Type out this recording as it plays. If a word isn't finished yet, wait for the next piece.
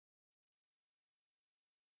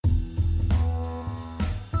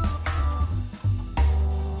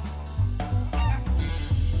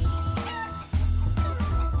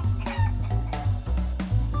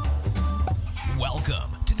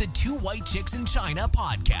White Chicks in China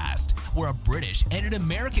podcast, where a British and an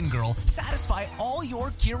American girl satisfy all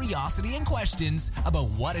your curiosity and questions about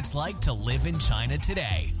what it's like to live in China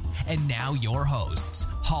today. And now your hosts,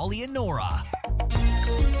 Holly and Nora.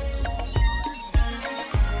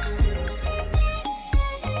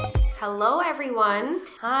 Hello, everyone.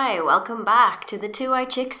 Hi, welcome back to the Two White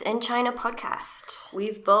Chicks in China podcast.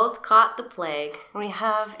 We've both caught the plague. We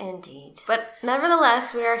have indeed. But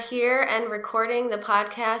nevertheless, we are here and recording the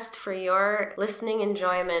podcast for your listening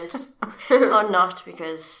enjoyment. Or not,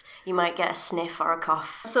 because you might get a sniff or a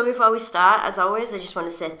cough. So before we start, as always, I just want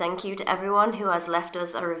to say thank you to everyone who has left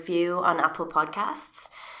us a review on Apple Podcasts.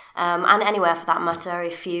 And anywhere for that matter,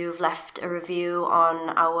 if you've left a review on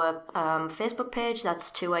our Facebook page,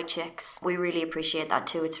 that's Two White Chicks. We really appreciate that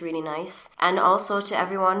too. It's really nice. And also to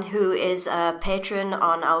everyone who is a patron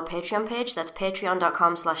on our Patreon page, that's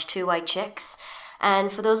patreon.com/twowhitechicks.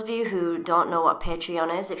 And for those of you who don't know what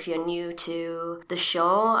Patreon is, if you're new to the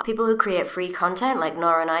show, people who create free content like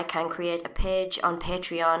Nora and I can create a page on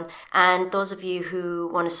Patreon. And those of you who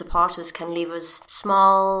want to support us can leave us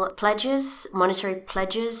small pledges, monetary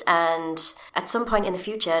pledges. And at some point in the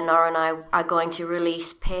future, Nora and I are going to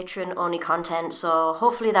release patron-only content. So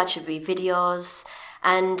hopefully that should be videos.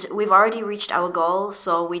 And we've already reached our goal,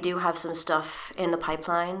 so we do have some stuff in the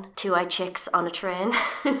pipeline. Two-eyed chicks on a train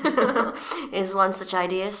is one such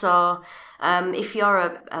idea. So if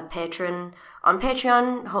you're a patron on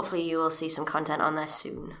Patreon, hopefully you will see some content on there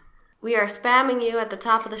soon. We are spamming you at the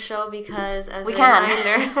top of the show because, as a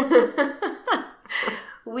reminder,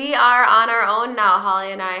 we are on our own now.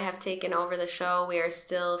 Holly and I have taken over the show. We are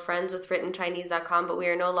still friends with WrittenChinese.com, but we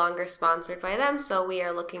are no longer sponsored by them. So we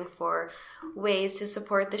are looking for ways to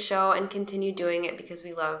support the show and continue doing it because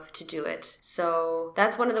we love to do it. So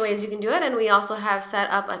that's one of the ways you can do it. And we also have set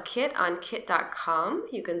up a kit on kit.com.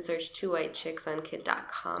 You can search Two White Chicks on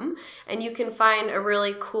kit.com. And you can find a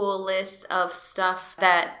really cool list of stuff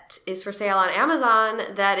that is for sale on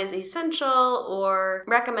Amazon that is essential or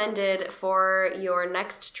recommended for your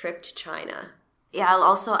next trip to China. Yeah, I'll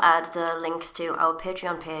also add the links to our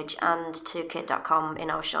Patreon page and to kit.com in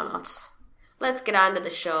our show notes. Let's get on to the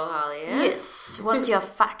show, Holly. Eh? Yes. What's your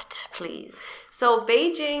fact, please? So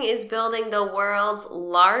Beijing is building the world's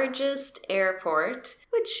largest airport,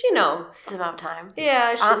 which, you know... It's about time.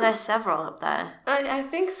 Yeah. Aren't there several up there? I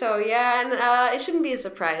think so, yeah. And it shouldn't be a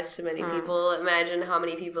surprise to many people. Imagine how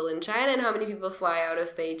many people in China and how many people fly out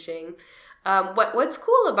of Beijing. What's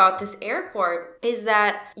cool about this airport is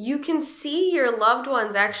that you can see your loved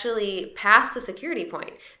ones actually pass the security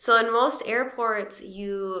point. So in most airports,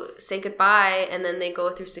 you say goodbye and then they go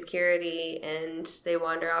through security and they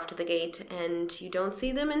wander off to the gate and you don't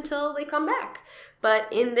see them until they come back. But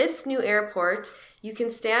in this new airport, you can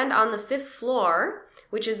stand on the 5th floor,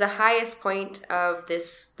 which is the highest point of the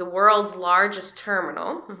world's largest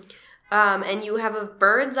terminal. And you have a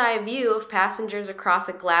bird's eye view of passengers across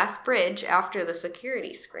a glass bridge after the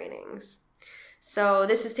security screenings. So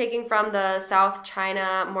this is taken from the South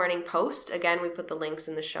China Morning Post. Again, we put the links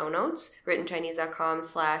in the show notes,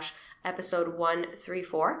 writtenchinese.com/episode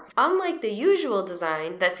 134. Unlike the usual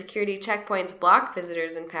design that security checkpoints block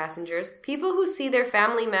visitors and passengers, people who see their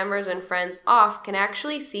family members and friends off can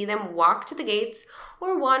actually see them walk to the gates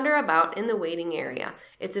or wander about in the waiting area.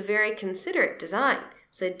 It's a very considerate design,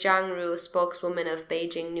 said Zhang Ru, spokeswoman of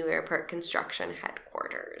Beijing New Airport Construction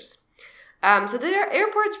Headquarters. So the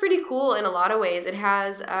airport's pretty cool in a lot of ways. It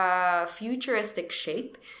has a futuristic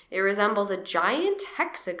shape. It resembles a giant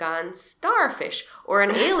hexagon starfish or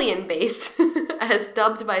an alien base, as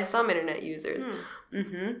dubbed by some internet users.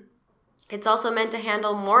 It's also meant to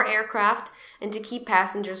handle more aircraft and to keep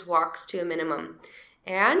passengers' walks to a minimum.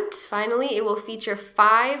 And finally, it will feature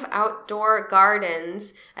 5 outdoor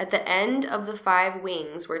gardens at the end of the 5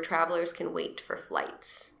 wings where travelers can wait for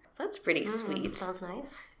flights. So that's pretty sweet. Sounds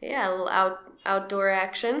nice. Yeah, a little outdoor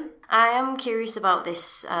action. I am curious about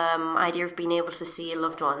this idea of being able to see your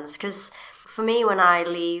loved ones, because for me, when I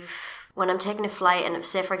leave, when I'm taking a flight and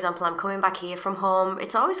say, for example, I'm coming back here from home,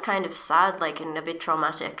 it's always kind of sad, and a bit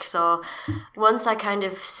traumatic. So once I kind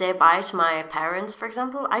of say bye to my parents, for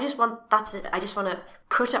example, that's it. I just want to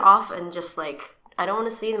cut it off and just I don't want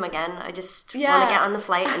to see them again. I just want to get on the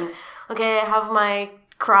flight and, have my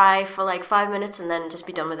cry for 5 minutes and then just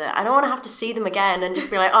be done with it. I don't want to have to see them again and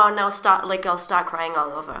just be like, oh, now I'll start crying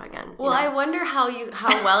all over again. Well, I wonder how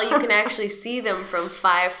well you can actually see them from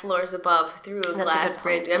 5 floors above through a glass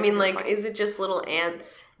bridge. I mean, is it just little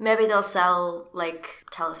ants? Maybe they'll sell like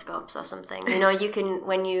telescopes or something. You know, you can,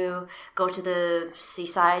 when you go to the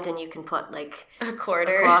seaside and you can put like a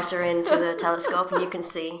quarter into the telescope and you can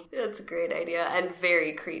see. That's a great idea and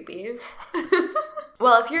very creepy.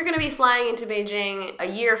 Well, if you're going to be flying into Beijing a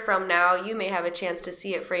year from now, you may have a chance to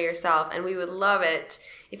see it for yourself, and we would love it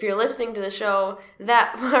if you're listening to the show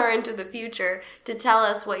that far into the future to tell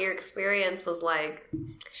us what your experience was like.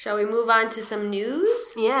 Shall we move on to some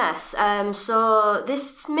news? Yes. So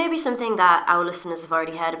this may be something that our listeners have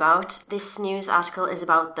already heard about. This news article is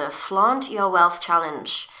about the Flaunt Your Wealth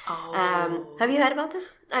Challenge. Oh. Have you heard about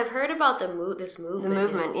this? I've heard about this movement. The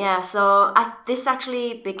movement, yeah. So this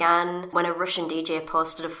actually began when a Russian DJ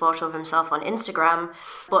posted a photo of himself on Instagram,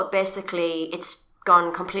 but basically it's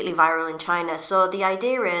gone completely viral in China. So the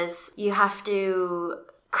idea is you have to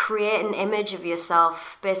create an image of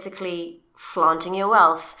yourself, basically flaunting your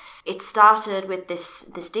wealth. It started with this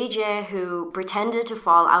DJ who pretended to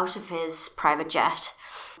fall out of his private jet,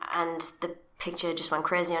 and the picture just went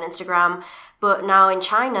crazy on Instagram. But now in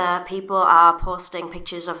China, people are posting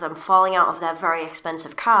pictures of them falling out of their very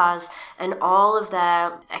expensive cars, and all of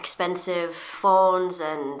their expensive phones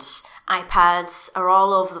and iPads are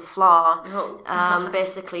all over the floor,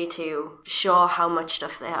 basically to show how much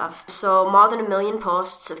stuff they have. So more than 1 million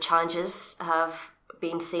posts of challenges have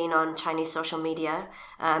been seen on Chinese social media,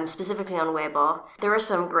 specifically on Weibo. There are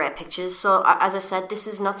some great pictures. So as I said, this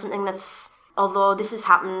is not something that's... Although this has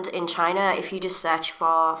happened in China, if you just search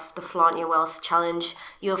for the Flaunt Your Wealth Challenge,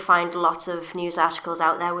 you'll find lots of news articles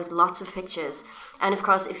out there with lots of pictures. And of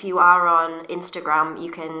course, if you are on Instagram,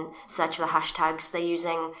 you can search for the hashtags. They're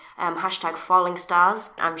using hashtag falling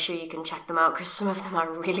stars. I'm sure you can check them out because some of them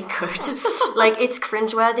are really good. Like, it's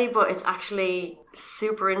cringeworthy, but it's actually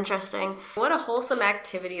super interesting. What a wholesome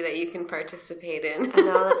activity that you can participate in. I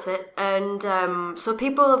know, that's it. And so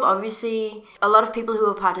people have obviously... A lot of people who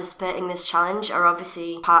are participating in this challenge are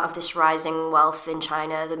obviously part of this rising wealth in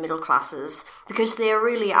China, the middle classes, because they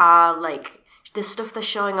really are, like... The stuff they're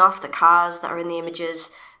showing off, the cars that are in the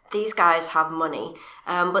images, these guys have money.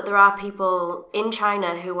 But there are people in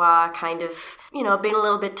China who are kind of, you know, being a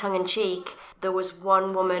little bit tongue-in-cheek. There was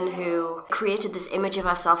one woman who created this image of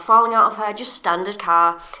herself falling out of her just standard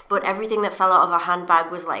car, but everything that fell out of her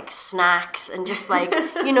handbag was like snacks and just like,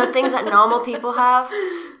 you know, things that normal people have,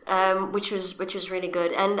 which was really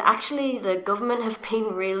good. And actually the government have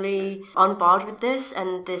been really on board with this,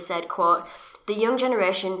 and they said, quote, "The young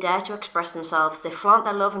generation dare to express themselves. They flaunt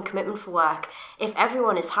their love and commitment for work. If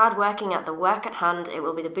everyone is hardworking at the work at hand, it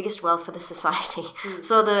will be the biggest wealth for the society."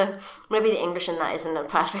 So maybe the English in that isn't a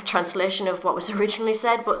perfect translation of what was originally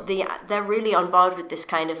said, but they're really on board with this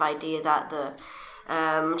kind of idea that the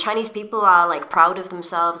Chinese people are like proud of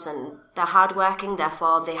themselves and they're hardworking,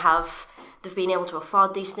 therefore they've been able to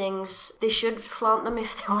afford these things. They should flaunt them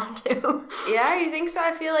if they want to. Yeah, you think so?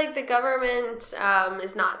 I feel like the government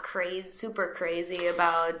is not super crazy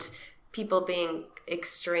about people being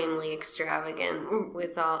extremely extravagant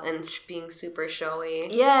with all and being super showy.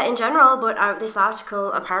 Yeah, in general, but this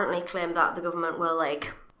article apparently claimed that the government were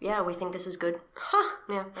like, yeah, we think this is good. Huh.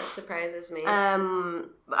 Yeah. That surprises me.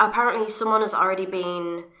 Apparently someone has already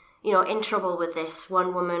been... in trouble with this.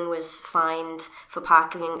 One woman was fined for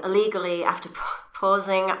parking illegally after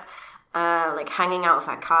posing, hanging out of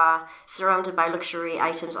her car, surrounded by luxury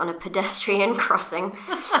items on a pedestrian crossing.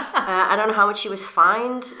 I don't know how much she was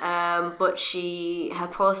fined, but her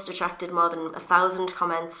post attracted more than 1,000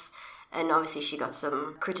 comments, and obviously she got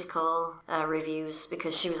some critical reviews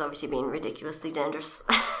because she was obviously being ridiculously dangerous.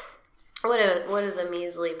 What is a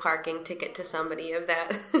measly parking ticket to somebody of that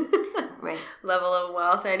right. level of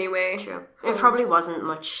wealth anyway? True. It probably wasn't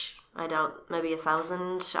much, I doubt, maybe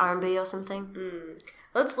 1,000 RMB or something.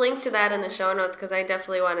 Let's link to that in the show notes because I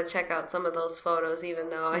definitely want to check out some of those photos,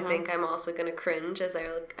 even though I think I'm also going to cringe as I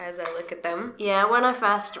look at them. Yeah, when I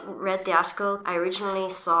first read the article, I originally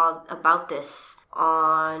saw about this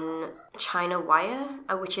on China Wire,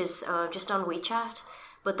 which is just on WeChat.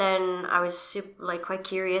 But then I was quite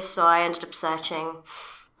curious, so I ended up searching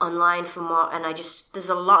online for more, and there's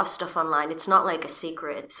a lot of stuff online. It's not like a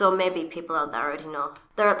secret, so maybe people out there already know.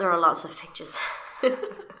 There are lots of pictures.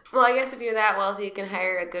 Well, I guess if you're that wealthy, you can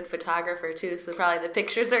hire a good photographer too, so probably the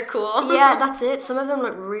pictures are cool. Yeah, that's it. Some of them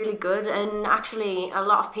look really good, and actually a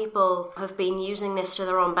lot of people have been using this to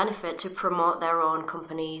their own benefit to promote their own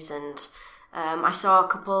companies, and I saw a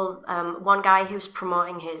couple, one guy who was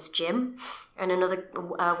promoting his gym, and another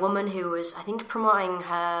woman who was, I think, promoting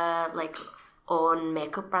her own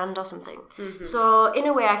makeup brand or something. So in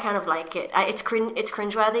a way, I kind of like it. It's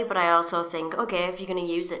cringeworthy, but I also think, okay, if you're going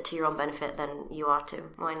to use it to your own benefit, then you are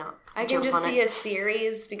too. Why not? I can just see a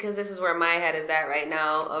series, because this is where my head is at right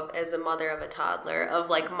now, of as a mother of a toddler, of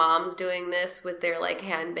like moms doing this with their like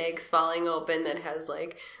handbags falling open that has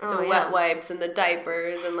like the wet wipes and the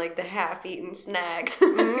diapers and like the half-eaten snacks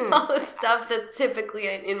and all the stuff that's typically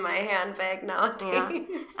in my handbag nowadays.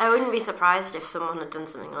 Yeah. I wouldn't be surprised if someone had done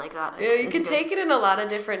something like that. You could take it in a lot of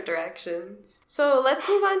different directions. So let's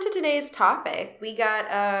move on to today's topic. We got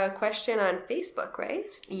a question on Facebook,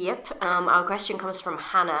 right? Yep. Our question comes from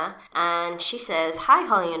Hannah, and she says, "Hi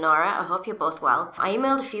Holly and Nora, I hope you're both well. I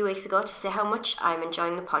emailed a few weeks ago to say how much I'm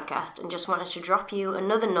enjoying the podcast and just wanted to drop you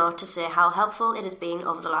another note to say how helpful it has been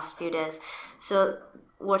over the last few days." So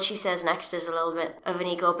what she says next is a little bit of an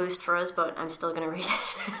ego boost for us, but I'm still going to read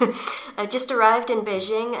it. "I just arrived in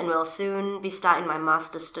Beijing and will soon be starting my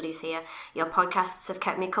master's studies here. Your podcasts have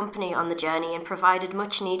kept me company on the journey and provided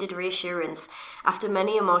much needed reassurance after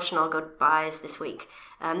many emotional goodbyes this week.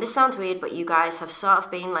 This sounds weird, but you guys have sort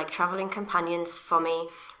of been like traveling companions for me,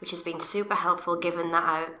 which has been super helpful given that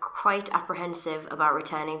I'm quite apprehensive about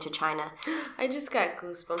returning to China." I just got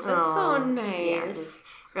goosebumps. That's so nice. Yeah, it is.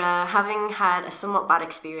 Having had a somewhat bad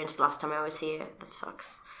experience last time I was here, that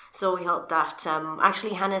sucks. So we hope that,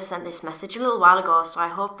 actually Hannah sent this message a little while ago, so I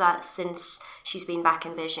hope that since she's been back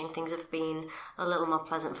in Beijing, things have been a little more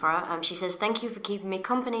pleasant for her. She says, "Thank you for keeping me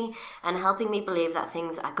company and helping me believe that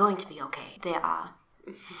things are going to be okay." They are.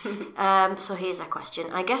 So here's that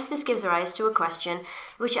question. I guess this gives rise to a question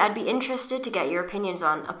which I'd be interested to get your opinions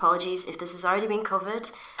on. Apologies if this has already been covered.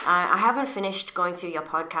 I haven't finished going through your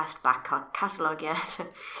podcast back catalogue yet.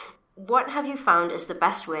 What have you found is the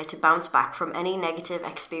best way to bounce back from any negative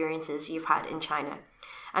experiences you've had in China?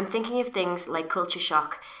 I'm thinking of things like culture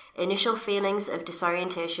shock, initial feelings of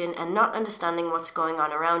disorientation and not understanding what's going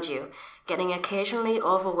on around you, getting occasionally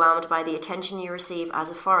overwhelmed by the attention you receive as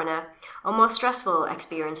a foreigner, or more stressful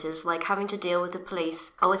experiences like having to deal with the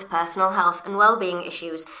police or with personal health and well-being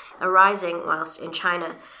issues arising whilst in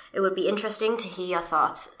China. It would be interesting to hear your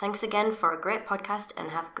thoughts. Thanks again for a great podcast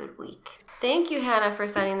and have a good week. Thank you, Hannah, for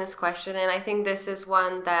sending this question, and I think this is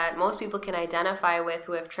one that most people can identify with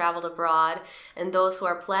who have traveled abroad, and those who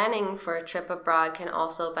are planning for a trip abroad can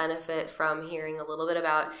also benefit from hearing a little bit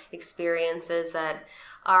about experiences that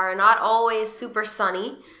are not always super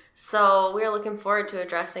sunny. So we're looking forward to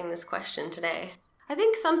addressing this question today. I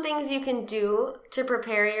think some things you can do to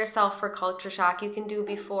prepare yourself for culture shock you can do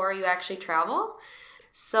before you actually travel.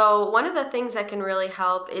 So one of the things that can really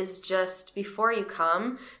help is just before you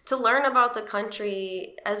come to learn about the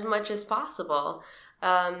country as much as possible.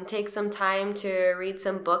 Take some time to read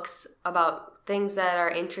some books about things that are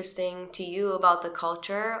interesting to you about the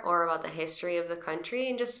culture or about the history of the country,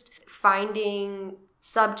 and just finding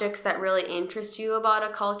subjects that really interest you about a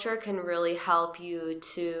culture can really help you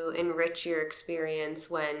to enrich your experience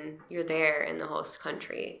when you're there in the host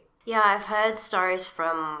country. Yeah, I've heard stories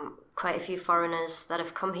from quite a few foreigners that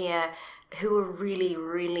have come here who are really,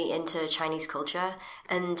 really into Chinese culture,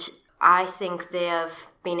 and I think they have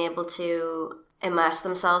been able to immerse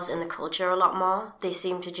themselves in the culture a lot more. They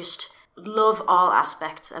seem to just love all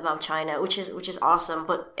aspects about China, which is awesome,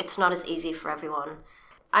 but it's not as easy for everyone.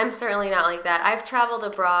 I'm certainly not like that. I've traveled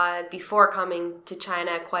abroad before coming to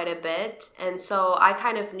China quite a bit, and so I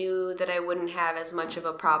kind of knew that I wouldn't have as much of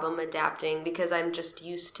a problem adapting because I'm just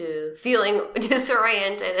used to feeling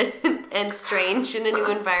disoriented and strange in a new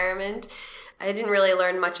environment. I didn't really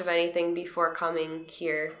learn much of anything before coming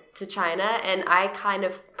here to China, and I kind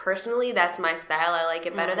of, personally, that's my style. I like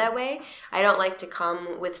it better that way. I don't like to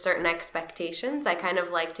come with certain expectations. I kind of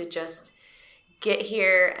like to just get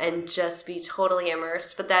here and just be totally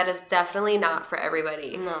immersed, but that is definitely not for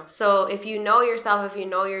everybody. No. So if you know yourself, if you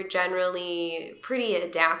know you're generally pretty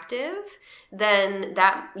adaptive, then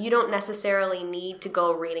that you don't necessarily need to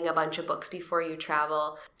go reading a bunch of books before you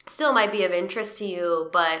travel. It still might be of interest to you,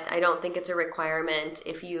 but I don't think it's a requirement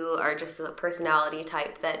if you are just a personality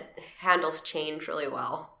type that handles change really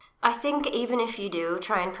well. I think even if you do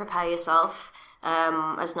try and prepare yourself,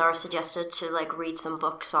 as Nora suggested, to like read some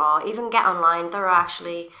books or even get online, there are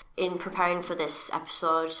actually, in preparing for this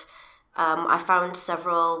episode, I found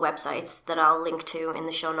several websites that I'll link to in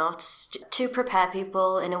the show notes to prepare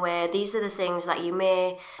people in a way. These are the things that you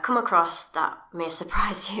may come across that may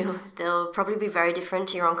surprise you. They'll probably be very different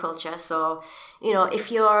to your own culture. So, you know,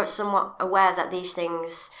 if you're somewhat aware that these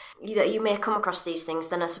things, that you may come across these things,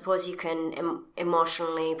 then I suppose you can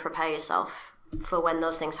emotionally prepare yourself for when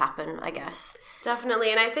those things happen, I guess. Definitely.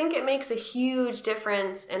 And I think it makes a huge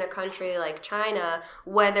difference in a country like China,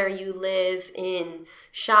 whether you live in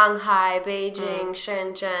Shanghai, Beijing,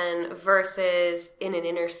 Shenzhen, versus in an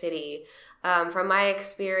inner city. From my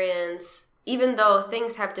experience, even though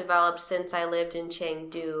things have developed since I lived in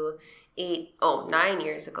Chengdu 9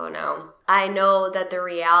 years ago now, I know that the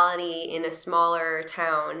reality in a smaller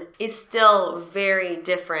town is still very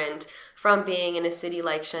different from being in a city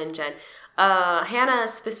like Shenzhen. Hannah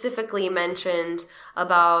specifically mentioned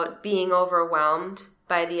about being overwhelmed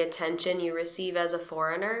by the attention you receive as a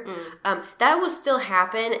foreigner. That will still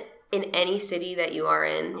happen in any city that you are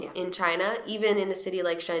in China, even in a city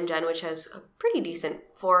like Shenzhen, which has a pretty decent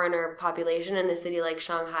foreigner population, and a city like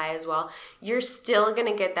Shanghai as well. You're still going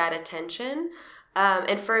to get that attention.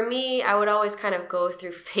 And for me, I would always kind of go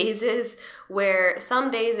through phases where some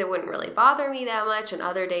days it wouldn't really bother me that much, and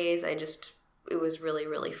other days it was really,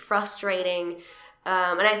 really frustrating.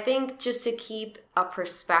 And I think just to keep a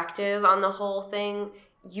perspective on the whole thing,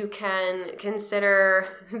 you can consider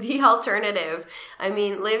the alternative. I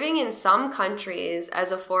mean, living in some countries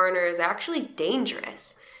as a foreigner is actually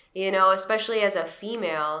dangerous, especially as a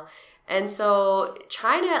female. And so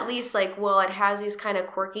China, at least, it has these kind of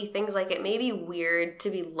quirky things. It may be weird to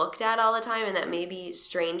be looked at all the time, and that may be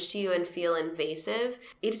strange to you and feel invasive.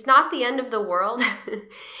 It's not the end of the world.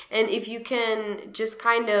 And if you can just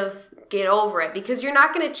kind of get over it, because you're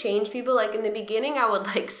not going to change people. In the beginning, I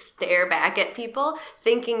would stare back at people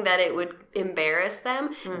thinking that it would embarrass them.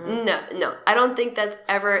 No, I don't think that's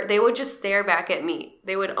ever, they would just stare back at me.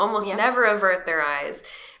 They would almost never avert their eyes.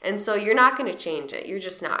 And so you're not going to change it. You're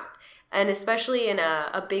just not. And especially in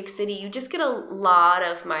a big city, you just get a lot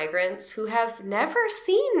of migrants who have never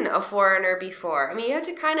seen a foreigner before. I mean, you have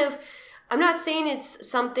to kind of, I'm not saying it's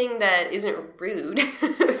something that isn't rude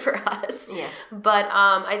for us, but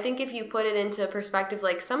I think if you put it into perspective,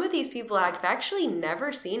 some of these people have actually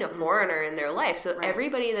never seen a foreigner in their life. So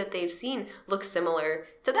everybody that they've seen looks similar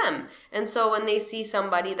to them. And so when they see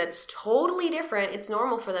somebody that's totally different, it's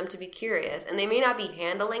normal for them to be curious. And they may not be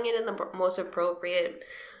handling it in the most appropriate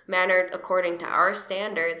manner according to our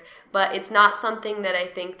standards, but it's not something that I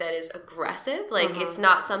think that is aggressive. It's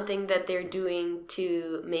not something that they're doing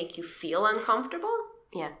to make you feel uncomfortable.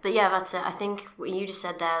 That's it. I think what you just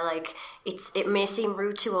said there, it may seem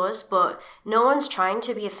rude to us, but no one's trying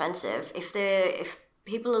to be offensive. If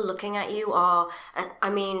people are looking at you, or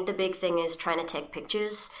the big thing is trying to take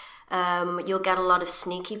pictures. You'll get a lot of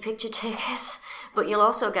sneaky picture takers, but you'll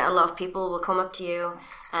also get a lot of people who will come up to you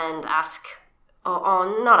and ask,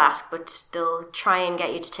 or not ask, but they'll try and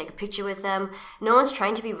get you to take a picture with them. No one's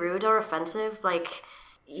trying to be rude or offensive.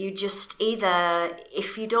 You just either,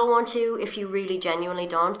 if you don't want to, if you really genuinely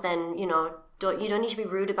don't, then, you don't need to be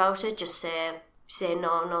rude about it. Just say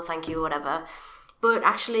no, thank you, whatever. But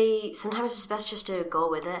actually, sometimes it's best just to go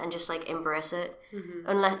with it and just embrace it.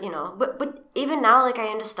 And but even now, I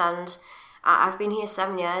understand, I've been here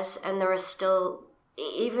 7 years, and there are still,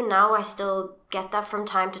 even now, I still get that from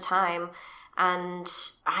time to time. And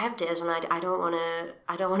I have days when I don't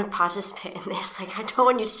want to participate in this. I don't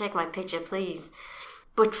want you to take my picture, please.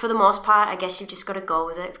 But for the most part, I guess you've just got to go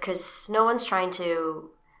with it, because no one's trying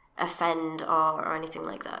to offend or anything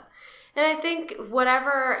like that. And I think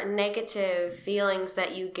whatever negative feelings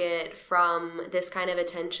that you get from this kind of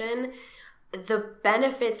attention, the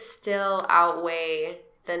benefits still outweigh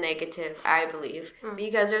the negative, I believe,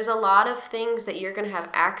 because there's a lot of things that you're going to have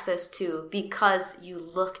access to because you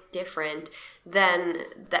look different than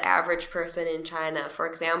the average person in China. For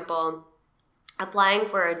example, applying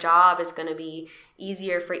for a job is going to be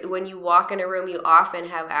easier for you. When you walk in a room, you often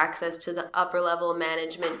have access to the upper level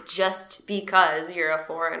management just because you're a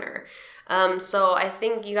foreigner. So I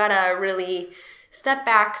think you got to really step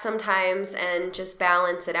back sometimes and just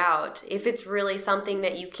balance it out. If it's really something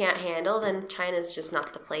that you can't handle, then China's just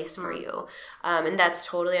not the place for you. And that's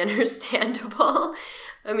totally understandable.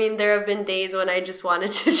 I mean, there have been days when I just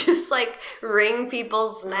wanted to just wring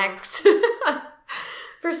people's necks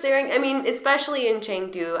for staring. I mean, especially in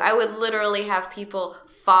Chengdu, I would literally have people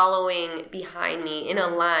following behind me in a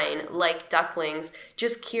line like ducklings,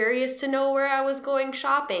 just curious to know where I was going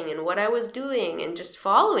shopping and what I was doing, and just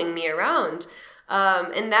following me around.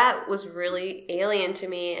 And that was really alien to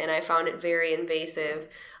me, and I found it very invasive.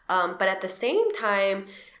 But at the same time,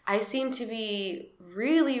 I seem to be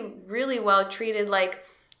really, really well treated.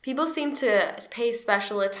 People seem to pay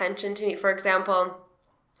special attention to me. For example,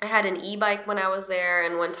 I had an e-bike when I was there,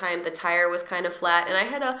 and one time the tire was kind of flat, and I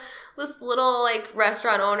had this little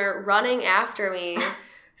restaurant owner running after me,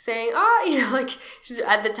 saying, like,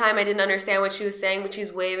 at the time I didn't understand what she was saying, but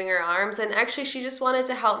she's waving her arms. And actually, she just wanted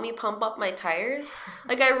to help me pump up my tires.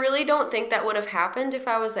 Like, I really don't think that would have happened if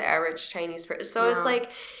I was the average Chinese person. So it's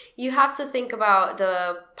like, you have to think about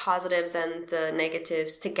the positives and the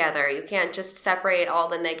negatives together. You can't just separate all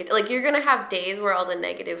the negative. Like, you're going to have days where all the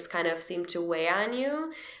negatives kind of seem to weigh on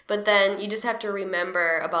you, but then you just have to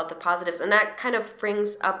remember about the positives. And that kind of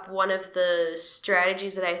brings up one of the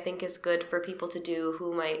strategies that I think is good for people to do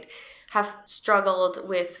who might have struggled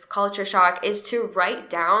with culture shock, is to write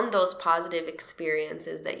down those positive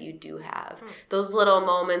experiences that you do have. Those little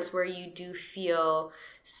moments where you do feel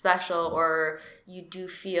special or you do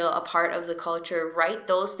feel a part of the culture. Write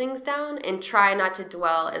those things down and try not to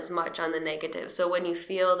dwell as much on the negative. So when you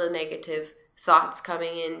feel the negative thoughts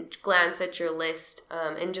coming in, glance at your list,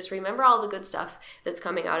 and just remember all the good stuff that's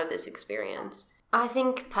coming out of this experience. I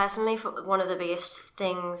think personally, one of the biggest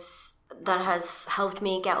things that has helped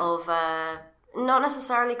me get over, not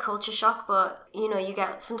necessarily culture shock, but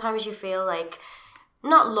sometimes you feel like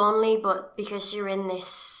not lonely, but because you're in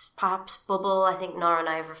this perhaps bubble. I think Nora and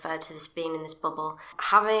I have referred to this being in this bubble.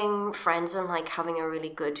 Having friends and like having a really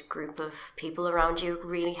good group of people around you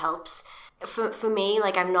really helps. For me,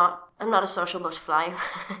 like I'm not a social butterfly,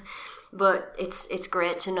 but it's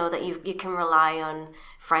great to know that you can rely on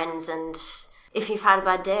friends, and if you've had a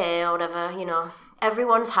bad day or whatever,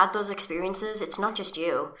 everyone's had those experiences. It's not just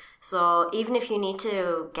you. So even if you need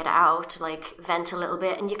to get out, like vent a little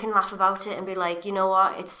bit, and you can laugh about it and be like, you know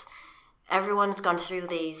what, everyone's gone through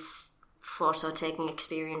these photo-taking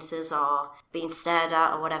experiences or being stared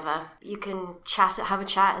at or whatever. You can have a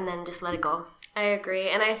chat and then just let it go. I agree.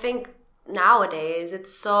 And I think nowadays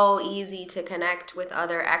it's so easy to connect with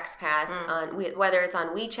other expats on whether it's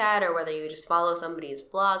on WeChat or whether you just follow somebody's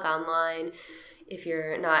blog online. If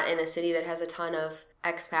you're not in a city that has a ton of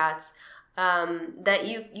expats, that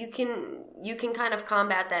you can kind of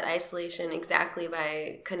combat that isolation exactly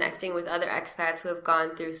by connecting with other expats who have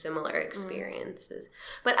gone through similar experiences.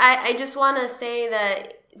 But I just want to say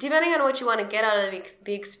that depending on what you want to get out of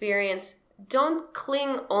the experience, don't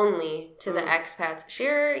cling only to the expats.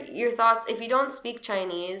 Share your thoughts. If you don't speak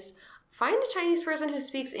Chinese, find a Chinese person who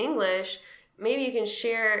speaks English. Maybe you can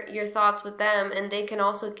share your thoughts with them, and they can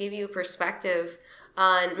also give you perspective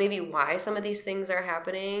on maybe why some of these things are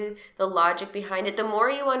happening, the logic behind it. The more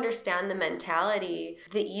you understand the mentality,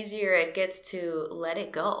 the easier it gets to let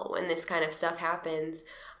it go when this kind of stuff happens.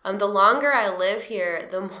 The longer I live here,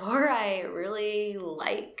 the more I really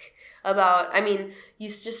like you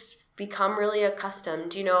just become really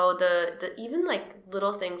accustomed, the even like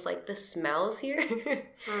little things like the smells here.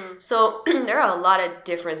 So there are a lot of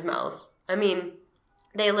different smells. I mean,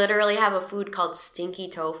 they literally have a food called stinky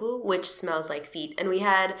tofu, which smells like feet. And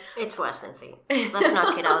it's worse than feet. Let's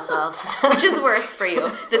not kid ourselves. Which is worse for you?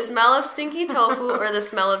 The smell of stinky tofu or the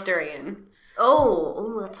smell of durian?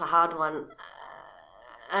 Oh, that's a hard one.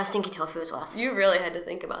 Stinky tofu is worse. You really had to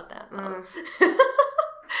think about that.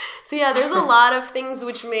 So yeah, there's a lot of things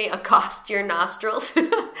which may accost your nostrils,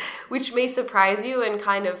 which may surprise you and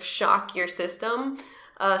kind of shock your system.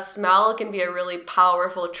 Smell can be a really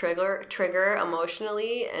powerful trigger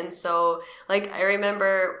emotionally. And so, like, I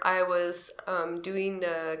remember I was doing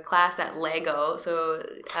the class at Lego. So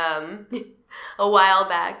a while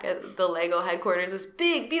back at the Lego headquarters, this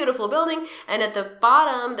big, beautiful building. And at the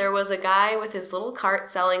bottom, there was a guy with his little cart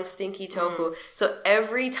selling stinky tofu. So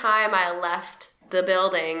every time I left the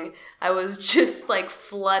building, I was just like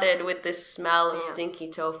flooded with this smell of stinky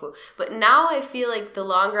tofu. But now I feel like the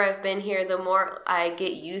longer I've been here, the more I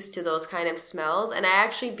get used to those kind of smells, and I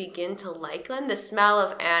actually begin to like them. The smell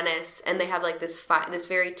of anise, and they have like this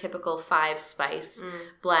very typical 5-spice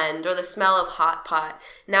blend, or the smell of hot pot.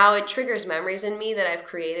 Now it triggers memories in me that I've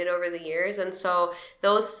created over the years, and so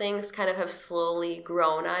those things kind of have slowly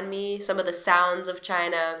grown on me. Some of the sounds of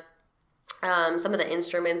China, some of the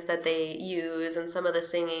instruments that they use, and some of the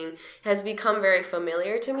singing has become very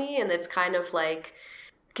familiar to me, and it's kind of like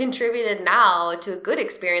contributed now to a good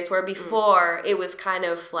experience, where before it was kind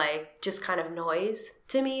of like just kind of noise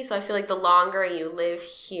to me. So I feel like the longer you live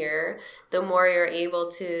here, the more you're able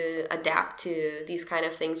to adapt to these kind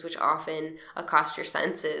of things, which often accost your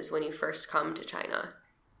senses when you first come to China.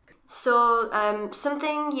 So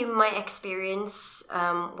something you might experience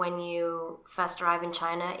when you first arrive in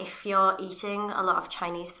China, if you're eating a lot of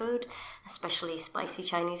Chinese food, especially spicy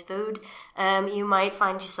Chinese food, you might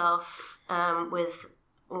find yourself with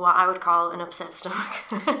what I would call an upset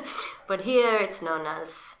stomach. But here it's known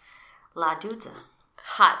as la duzi.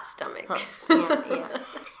 Hot stomach. Yeah.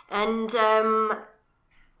 And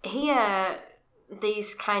here,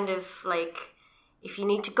 these kind of like, if you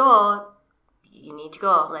need to go, you need to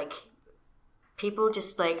go. Like, people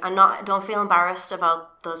just like don't feel embarrassed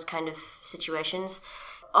about those kind of situations.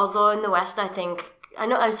 Although in the West, I think, I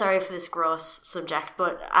know, I'm sorry for this gross subject,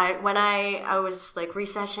 but when I was like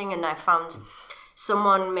researching and I found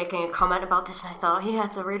someone making a comment about this, and I thought, yeah,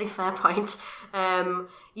 it's a really fair point.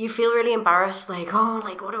 You feel really embarrassed, like, oh,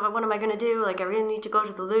 like what am I going to do? Like, I really need to go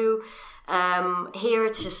to the loo. Here,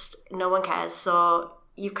 it's just no one cares. So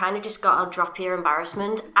you've kind of just got to drop your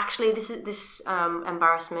embarrassment. Actually, this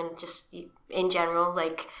embarrassment, just in general,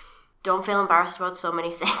 like, don't feel embarrassed about so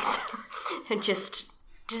many things, and just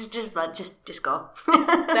go.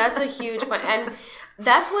 That's a huge point. And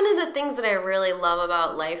that's one of the things that I really love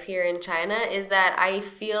about life here in China is that I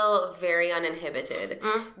feel very uninhibited.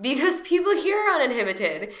 Because people here are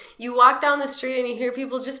uninhibited. You walk down the street and you hear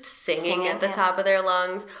people just singing at the top of their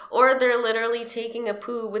lungs, or they're literally taking a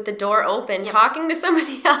poo with the door open, talking to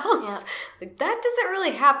somebody else. Like, that doesn't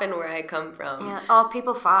really happen where I come from. Yeah. Oh,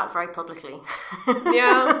 people fart very publicly.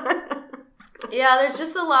 Yeah, there's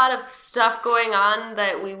just a lot of stuff going on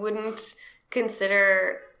that we wouldn't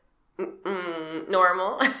consider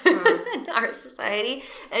normal in our society.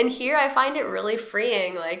 And here I find it really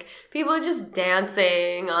freeing. Like, people are just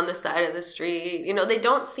dancing on the side of the street. You know, they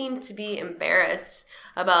don't seem to be embarrassed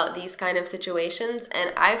about these kind of situations.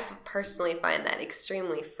 And I personally find that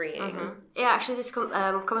extremely freeing. Yeah, actually, this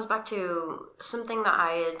comes back to something that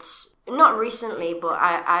I had, not recently, but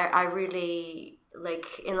I really,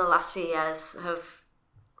 like, in the last few years,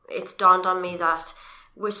 it's dawned on me that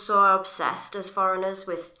we're so obsessed as foreigners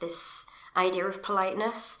with this idea of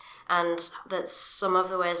politeness, and that some of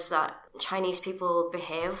the ways that Chinese people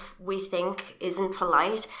behave we think isn't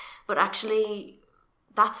polite, but actually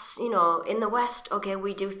that's, you know, in the West, okay,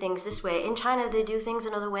 we do things this way. In China, they do things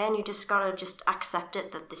another way, and you just gotta just accept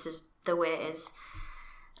it, that this is the way it is.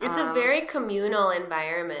 It's a very communal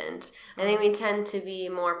environment. I think we tend to be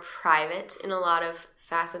more private in a lot of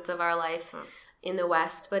facets of our life in the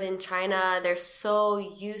West, but in China, they're so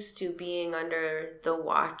used to being under the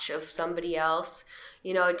watch of somebody else.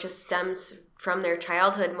 You know, it just stems from their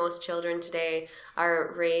childhood. Most children today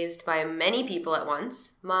are raised by many people at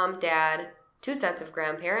once. Mom, dad, 2 sets of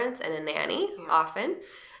grandparents, and a nanny, often.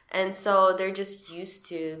 And so they're just used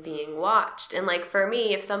to being watched. And like, for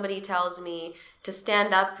me, if somebody tells me to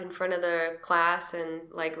stand up in front of the class and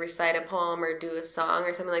like recite a poem or do a song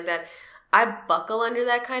or something like that, I buckle under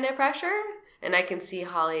that kind of pressure. And I can see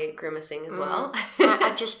Holly grimacing as well.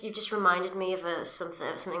 You just reminded me of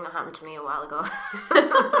something that happened to me a while ago.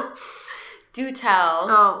 Do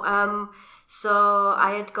tell. So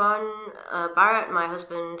I had gone, Barrett, my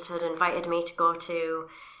husband, had invited me to go to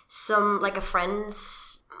a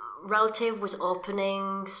friend's relative was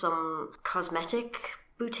opening some cosmetic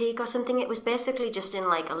boutique or something. It was basically just in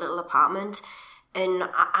like a little apartment. And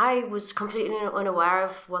I was completely unaware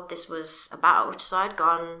of what this was about. So I'd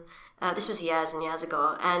gone, this was years and years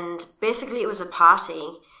ago, and basically it was a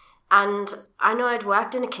party. And I know I'd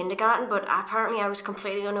worked in a kindergarten, but apparently I was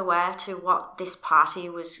completely unaware to what this party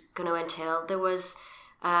was going to entail. There was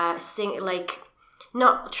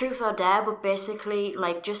not truth or dare, but basically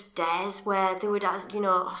like just dares where they would,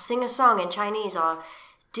 sing a song in Chinese or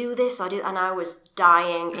do this or do, and I was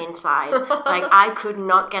dying inside. Like, I could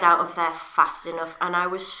not get out of there fast enough, and I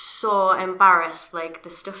was so embarrassed. Like, the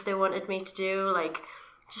stuff they wanted me to do, like,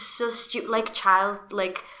 just so stupid,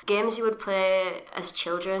 like games you would play as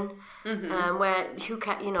children, where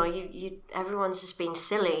everyone's just being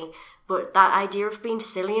silly. But that idea of being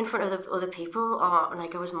silly in front of other people, I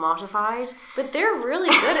was mortified. But they're really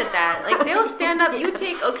good at that. Like, they'll stand up.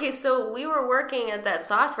 So we were working at that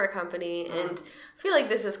software company, and I feel like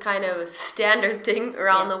this is kind of a standard thing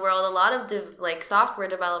around the world. A lot of software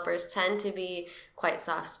developers tend to be quite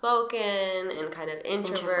soft-spoken and kind of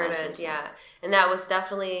introverted. Yeah. And that was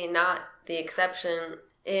definitely not the exception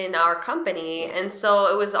in our company. And so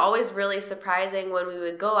it was always really surprising when we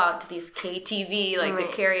would go out to these KTV, the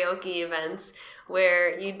karaoke events,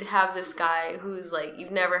 where you'd have this guy who's like,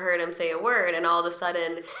 you've never heard him say a word, and all of a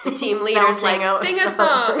sudden the team leader's like, sing a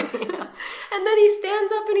song. And then he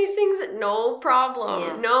stands up and he sings it, no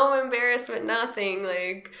problem, no embarrassment, nothing.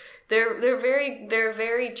 Like, they're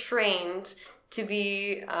very trained to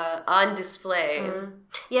be on display.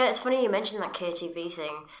 Yeah, it's funny you mentioned that KTV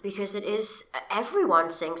thing, because it is, everyone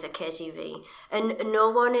sings at KTV, and no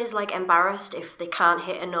one is like embarrassed if they can't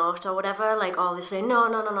hit a note or whatever. Like, they say, no,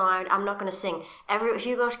 I'm not going to sing. If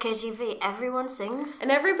you go to KTV, everyone sings.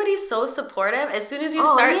 And everybody's so supportive. As soon as you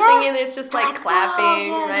start singing, it's just like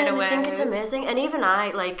clapping right away. I think it's amazing. And even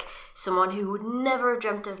I, like someone who would never have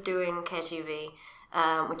dreamt of doing KTV,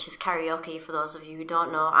 which is karaoke for those of you who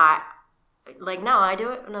don't know, now I do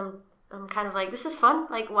it, and I'm kind of like, this is fun.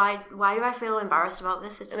 Like, why do I feel embarrassed about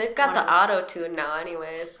this? And they've got the auto-tune now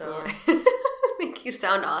anyway, so yeah. make you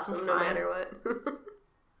sound awesome no matter what.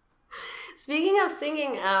 Speaking of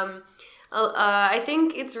singing, I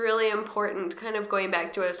think it's really important, kind of going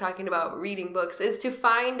back to what I was talking about, reading books, is to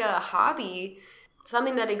find a hobby,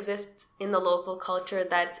 something that exists in the local culture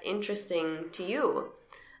that's interesting to you.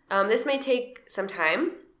 This may take some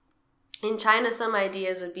time. In China, some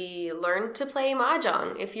ideas would be learn to play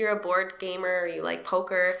mahjong. If you're a board gamer or you like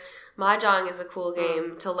poker, mahjong is a cool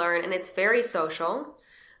game to learn, and it's very social.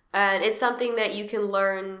 And it's something that you can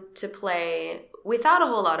learn to play without a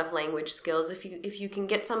whole lot of language skills. If you can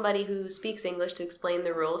get somebody who speaks English to explain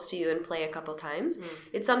the rules to you and play a couple times,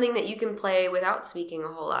 it's something that you can play without speaking a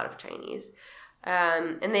whole lot of Chinese.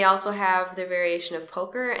 And they also have their variation of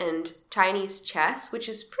poker and Chinese chess, which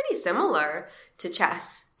is pretty similar to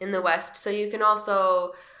chess in the West. So you can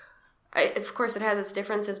also, of course it has its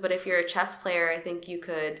differences, but if you're a chess player, I think you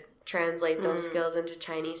could translate those skills into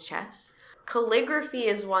Chinese chess. Calligraphy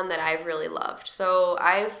is one that I've really loved. So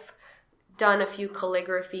I've done a few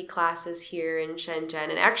calligraphy classes here in Shenzhen.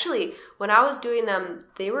 And actually, when I was doing them,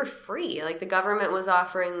 they were free. Like, the government was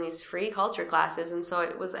offering these free culture classes, and so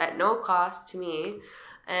it was at no cost to me.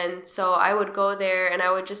 And so I would go there and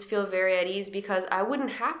I would just feel very at ease because I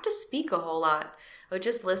wouldn't have to speak a whole lot. I would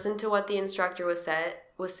just listen to what the instructor was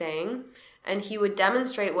saying, and he would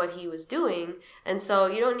demonstrate what he was doing. And so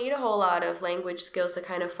you don't need a whole lot of language skills to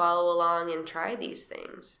kind of follow along and try these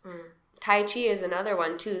things. Tai Chi is another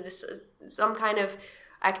one too. This is some kind of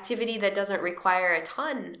activity that doesn't require a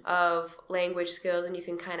ton of language skills, and you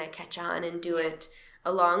can kind of catch on and do it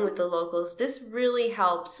along with the locals. This really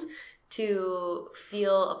helps to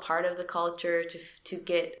feel a part of the culture, to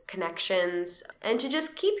get connections, and to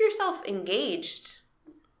just keep yourself engaged.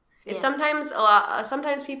 It's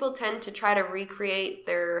sometimes people tend to try to recreate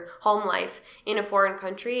their home life in a foreign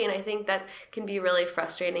country, and I think that can be really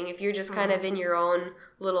frustrating. If you're just kind of in your own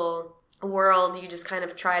little world, you just kind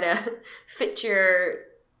of try to fit your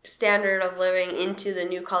standard of living into the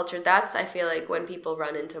new culture. That's, I feel like, when people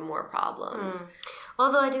run into more problems.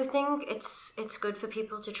 Although I do think it's good for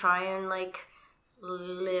people to try and like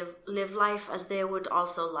live life as they would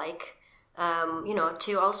also like,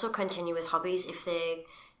 to also continue with hobbies. If they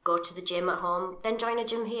go to the gym at home, then join a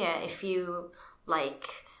gym here. If you like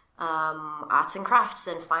arts and crafts,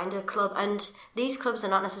 then find a club. And these clubs are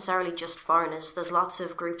not necessarily just foreigners. There's lots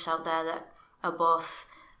of groups out there that are both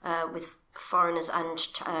with foreigners and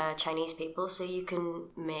Chinese people, so you can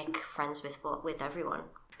make friends with everyone.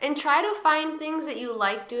 And try to find things that you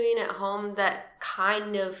like doing at home that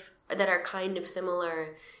are kind of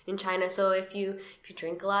similar in China. So if you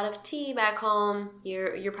drink a lot of tea back home,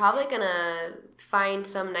 you're probably gonna find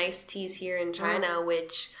some nice teas here in China,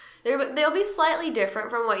 which they'll be slightly different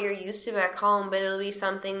from what you're used to back home, but it'll be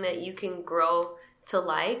something that you can grow to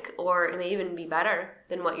like, or it may even be better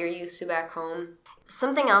than what you're used to back home.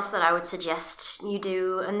 Something else that I would suggest you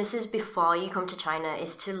do, and this is before you come to China,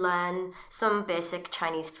 is to learn some basic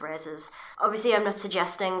Chinese phrases. Obviously, I'm not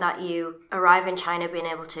suggesting that you arrive in China being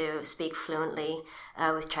able to speak fluently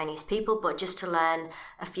with Chinese people, but just to learn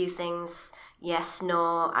a few things. Yes,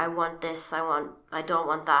 no, I want this, I don't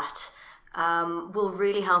want that. Will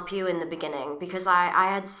really help you in the beginning, because I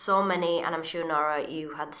had so many, and I'm sure, Nora,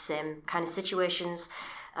 you had the same kind of situations,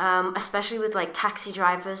 especially with like taxi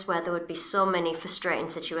drivers, where there would be so many frustrating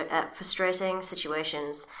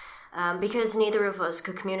situations, because neither of us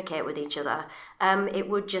could communicate with each other. It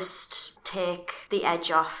would just take the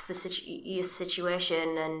edge off your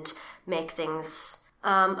situation and make things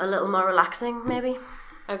a little more relaxing, maybe.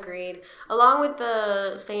 Agreed. Along with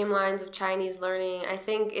the same lines of Chinese learning, I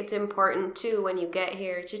think it's important too, when you get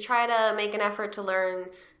here, to try to make an effort to learn,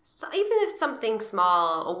 even if something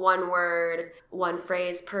small, one word, one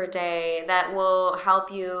phrase per day, that will help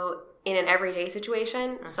you in an everyday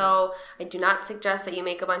situation. So I do not suggest that you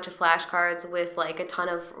make a bunch of flashcards with like a ton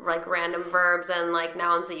of like random verbs and like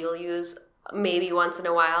nouns that you'll use maybe once in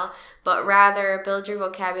a while, but rather build your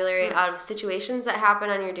vocabulary out of situations that happen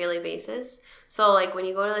on your daily basis. So like when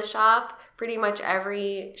you go to the shop, pretty much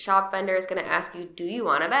every shop vendor is going to ask you, do you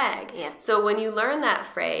want a bag? Yeah. So when you learn that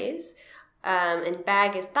phrase, and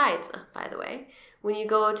bag is 袋子, by the way, when you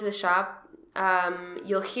go to the shop,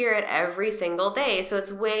 you'll hear it every single day. So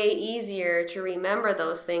it's way easier to remember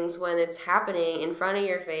those things when it's happening in front of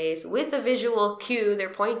your face with a visual cue. They're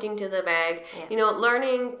pointing to the bag. Yeah.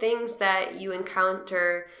 Learning things that you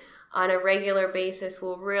encounter on a regular basis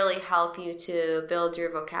will really help you to build your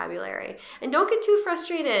vocabulary. And don't get too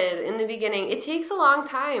frustrated in the beginning. It takes a long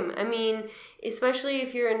time. I mean, especially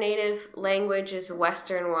if your native language is a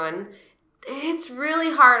Western one, It's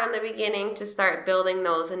really hard in the beginning to start building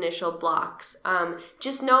those initial blocks.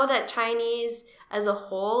 Just know that Chinese as a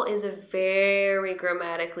whole is a very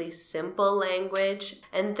grammatically simple language,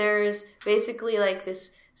 and there's basically like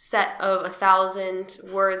this set of 1,000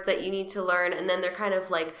 words that you need to learn, and then they're kind of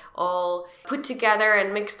like all put together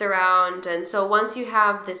and mixed around. And so once you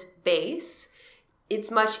have this base, it's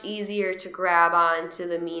much easier to grab on to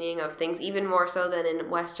the meaning of things, even more so than in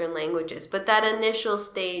Western languages. But that initial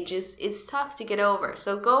stage is tough to get over.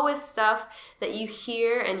 So go with stuff that you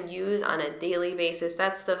hear and use on a daily basis.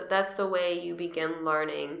 That's the way you begin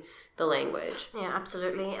learning the language. Yeah,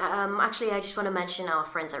 absolutely. Actually, I just want to mention our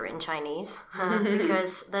friends at Written Chinese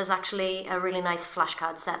because there's actually a really nice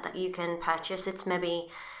flashcard set that you can purchase. It's maybe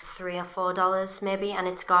 $3 or $4 maybe, and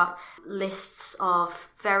it's got lists of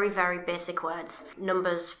very, very basic words,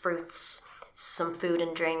 numbers, fruits, some food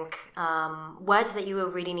and drink, words that you will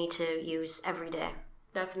really need to use every day.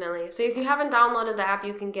 Definitely. So if you haven't downloaded the app,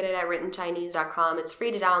 you can get it at writtenchinese.com. It's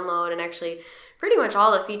free to download, and actually pretty much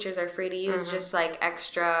all the features are free to use, just like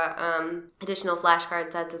extra additional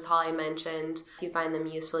flashcard sets, as Holly mentioned. If you find them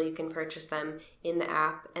useful, you can purchase them in the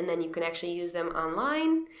app, and then you can actually use them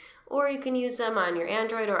online, or you can use them on your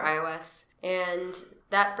Android or iOS. And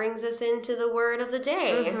that brings us into the word of the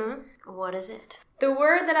day. What is it? The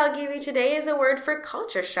word that I'll give you today is a word for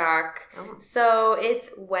culture shock. So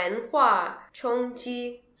it's 文化冲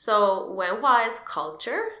击. So 文化 is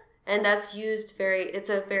culture, and that's used it's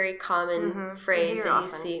a very common phrase that you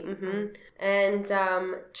see. And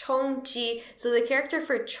冲击, so the character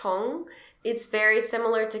for 冲, it's very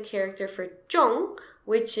similar to character for 中,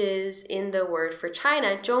 which is in the word for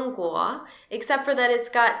China, 中国, except for that it's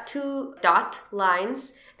got 2 dot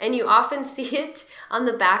lines, and you often see it on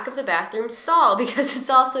the back of the bathroom stall because it's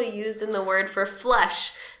also used in the word for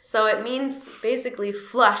flush. So it means basically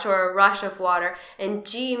flush or a rush of water, and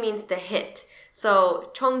ji means to hit. So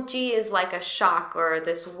冲击 is like a shock or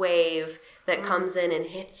this wave that comes in and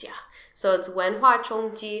hits you. So it's 文化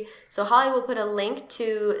冲击. So Holly will put a link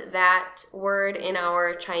to that word in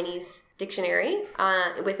our Chinese dictionary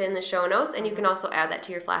within the show notes, and you can also add that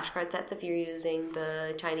to your flashcard sets if you're using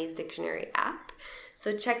the Chinese dictionary app.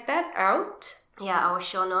 So check that out. Yeah, our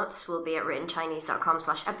show notes will be at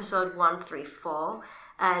writtenchinese.com/episode 134.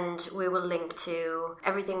 And we will link to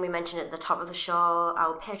everything we mentioned at the top of the show,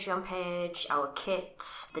 our Patreon page, our kit,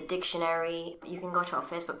 the dictionary. You can go to our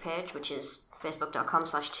Facebook page, which is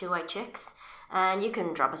facebook.com/twowhitechicks. And you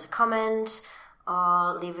can drop us a comment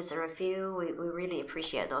or leave us a review. We really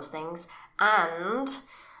appreciate those things. And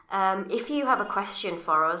if you have a question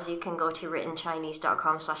for us, you can go to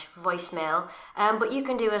writtenchinese.com/voicemail. But you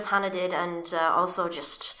can do as Hannah did and also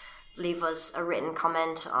just leave us a written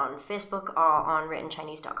comment on Facebook or on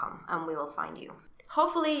writtenchinese.com, and we will find you.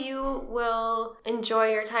 Hopefully you will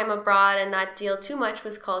enjoy your time abroad and not deal too much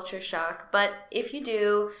with culture shock. But if you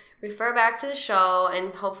do, refer back to the show,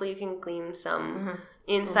 and hopefully you can glean some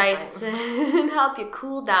insights and help you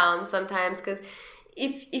cool down sometimes, because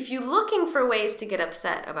if you're looking for ways to get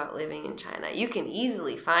upset about living in China, you can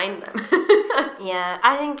easily find them. Yeah,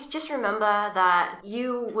 I think just remember that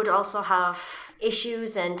you would also have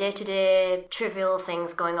issues and day-to-day trivial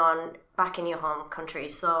things going on back in your home country,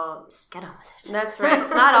 so just get on with it. That's right.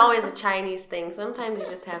 It's not always a Chinese thing. Sometimes you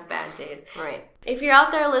just have bad days. Right. If you're out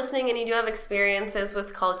there listening and you do have experiences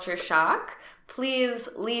with culture shock, please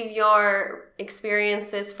leave your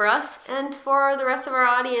experiences for us and for the rest of our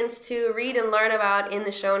audience to read and learn about in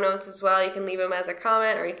the show notes as well. You can leave them as a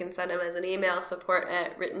comment, or you can send them as an email,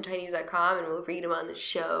 support@writtenchinese.com, and we'll read them on the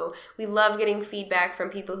show. We love getting feedback from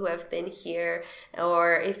people who have been here,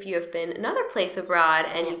 or if you have been another place abroad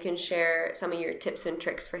and you can share some of your tips and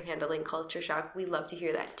tricks for handling culture shock. We love to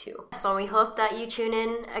hear that too. So we hope that you tune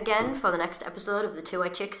in again for the next episode of the Two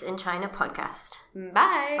White Chicks in China podcast.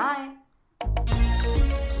 Bye. Bye.